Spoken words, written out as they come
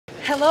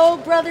Hello,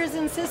 brothers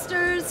and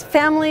sisters,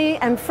 family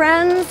and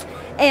friends,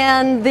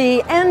 and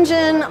the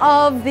engine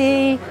of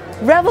the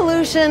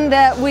revolution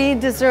that we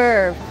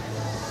deserve.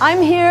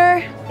 I'm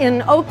here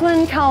in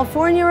Oakland,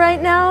 California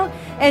right now,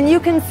 and you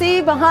can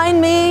see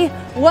behind me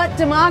what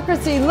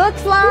democracy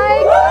looks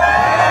like.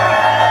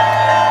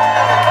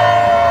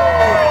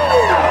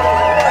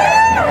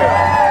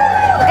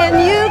 And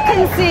you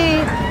can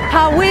see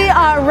how we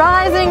are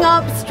rising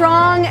up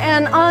strong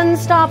and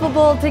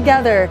unstoppable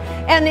together.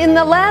 And in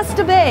the last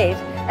debate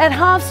at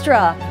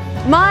Hofstra,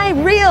 my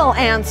real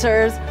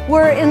answers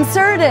were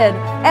inserted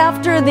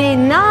after the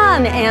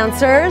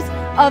non-answers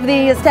of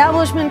the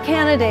establishment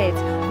candidates.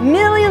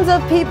 Millions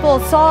of people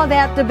saw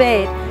that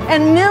debate,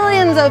 and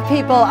millions of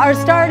people are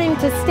starting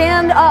to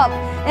stand up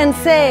and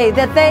say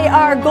that they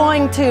are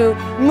going to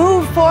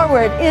move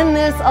forward in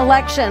this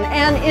election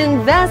and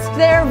invest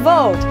their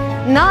vote,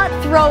 not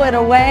throw it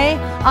away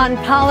on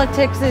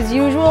politics as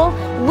usual.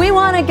 We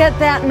want to get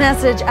that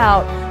message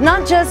out,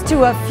 not just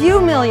to a few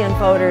million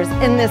voters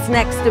in this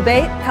next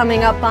debate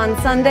coming up on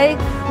Sunday.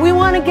 We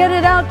want to get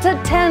it out to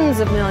tens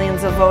of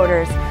millions of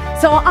voters.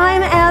 So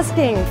I'm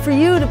asking for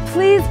you to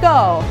please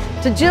go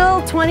to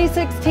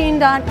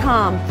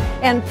Jill2016.com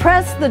and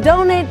press the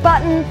donate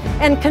button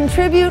and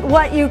contribute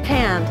what you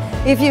can.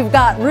 If you've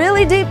got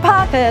really deep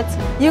pockets,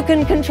 you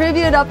can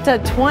contribute up to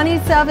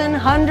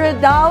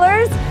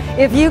 $2,700.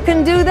 If you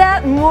can do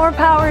that, more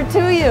power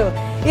to you.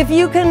 If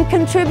you can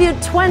contribute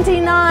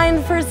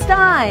 $29 for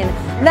Stein,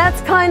 that's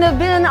kind of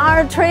been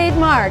our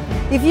trademark.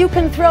 If you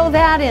can throw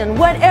that in,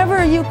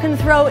 whatever you can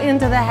throw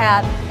into the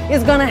hat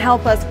is going to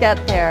help us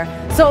get there.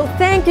 So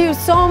thank you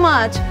so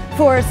much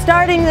for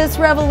starting this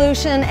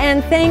revolution,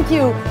 and thank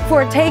you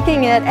for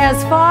taking it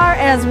as far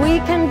as we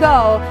can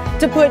go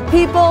to put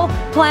people,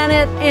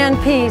 planet, and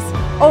peace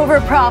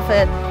over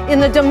profit in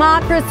the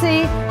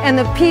democracy and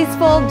the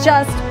peaceful,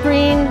 just,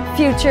 green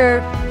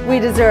future we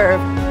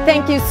deserve.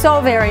 Thank you so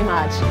very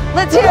much.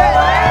 Let's hear it.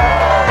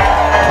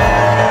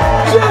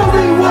 Show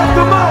me what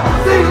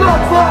democracy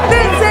looks like.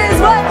 This